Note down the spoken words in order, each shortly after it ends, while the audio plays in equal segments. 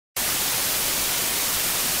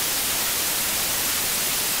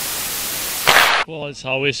Well, it's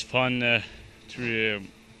always fun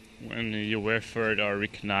when your effort are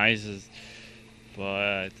recognized.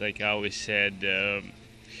 But like I always said,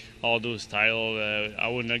 all those titles, I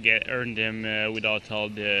would not get earned them without all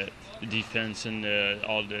the defense and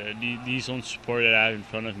all the zone support that I have in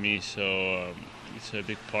front of me. So it's a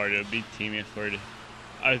big part, a big team effort.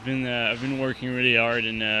 I've been working really hard,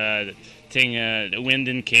 and the win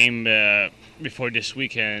didn't came before this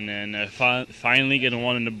weekend, and finally getting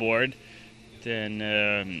one on the board. Then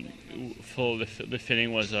the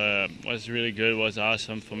feeling was really good, was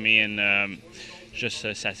awesome for me, and just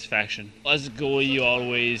satisfaction. As a goalie, you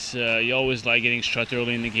always like getting shot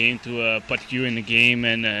early in the game to put you in the game,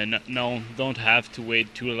 and no, don't have to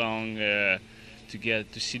wait too long to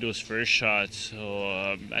get to see those first shots.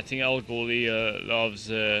 So I think all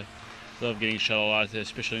goalie love getting shot a lot,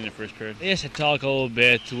 especially in the first period. Yes, I talk a little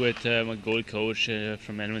bit with my goalie coach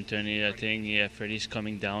from Edmonton. I think Freddie's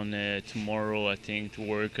coming down tomorrow, I think, to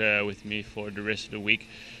work with me for the rest of the week.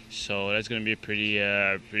 So that's going to be pretty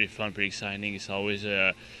fun, pretty exciting. It's always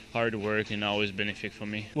hard work and always benefit for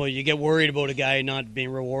me. Well, you get worried about a guy not being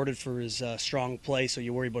rewarded for his strong play, so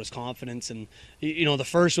you worry about his confidence. And the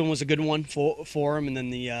first one was a good one for him, and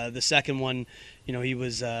then the second one, he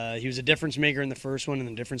was a difference maker in the first one and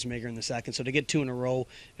a difference maker in the second. So to get two in a row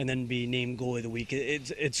and then be named goalie of the week,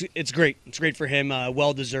 it's great. It's great for him.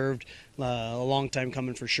 Well deserved. A long time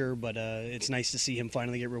coming for sure, but it's nice to see him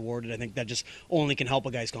finally get rewarded. I think that just only can help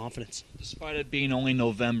a guy's confidence. Despite it being only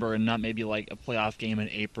November and not maybe like a playoff game in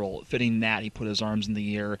April, fitting that he put his arms in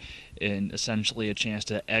the air and essentially a chance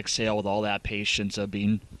to exhale with all that patience of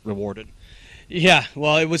being rewarded. Yeah,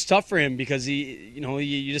 well, it was tough for him because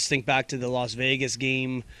you just think back to the Las Vegas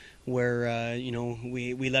game where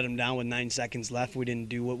we let him down with 9 seconds left. We didn't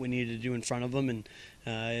do what we needed to do in front of him, and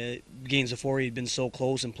games before he'd been so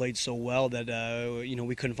close and played so well that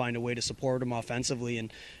we couldn't find a way to support him offensively.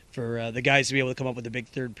 And for the guys to be able to come up with a big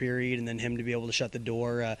third period and then him to be able to shut the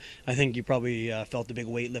door, I think you probably felt the big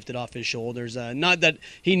weight lifted off his shoulders. Not that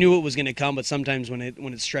he knew it was going to come, but sometimes when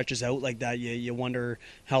it stretches out like that, you wonder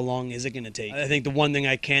how long is it going to take. I think the one thing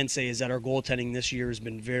I can say is that our goaltending this year has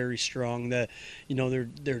been very strong. They're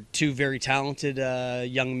two very talented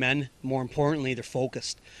young men. More importantly, they're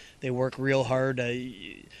focused. They work real hard.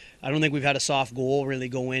 I don't think we've had a soft goal really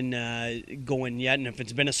go in yet, and if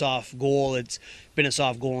it's been a soft goal, it's been a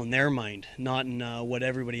soft goal in their mind, not in what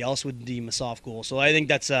everybody else would deem a soft goal. So I think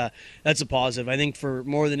that's a positive. I think for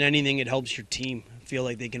more than anything, it helps your team feel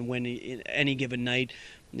like they can win any given night.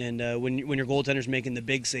 And when your goaltender's making the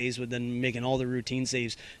big saves, but then making all the routine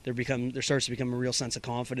saves, there starts to become a real sense of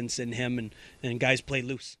confidence in him, and guys play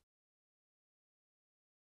loose.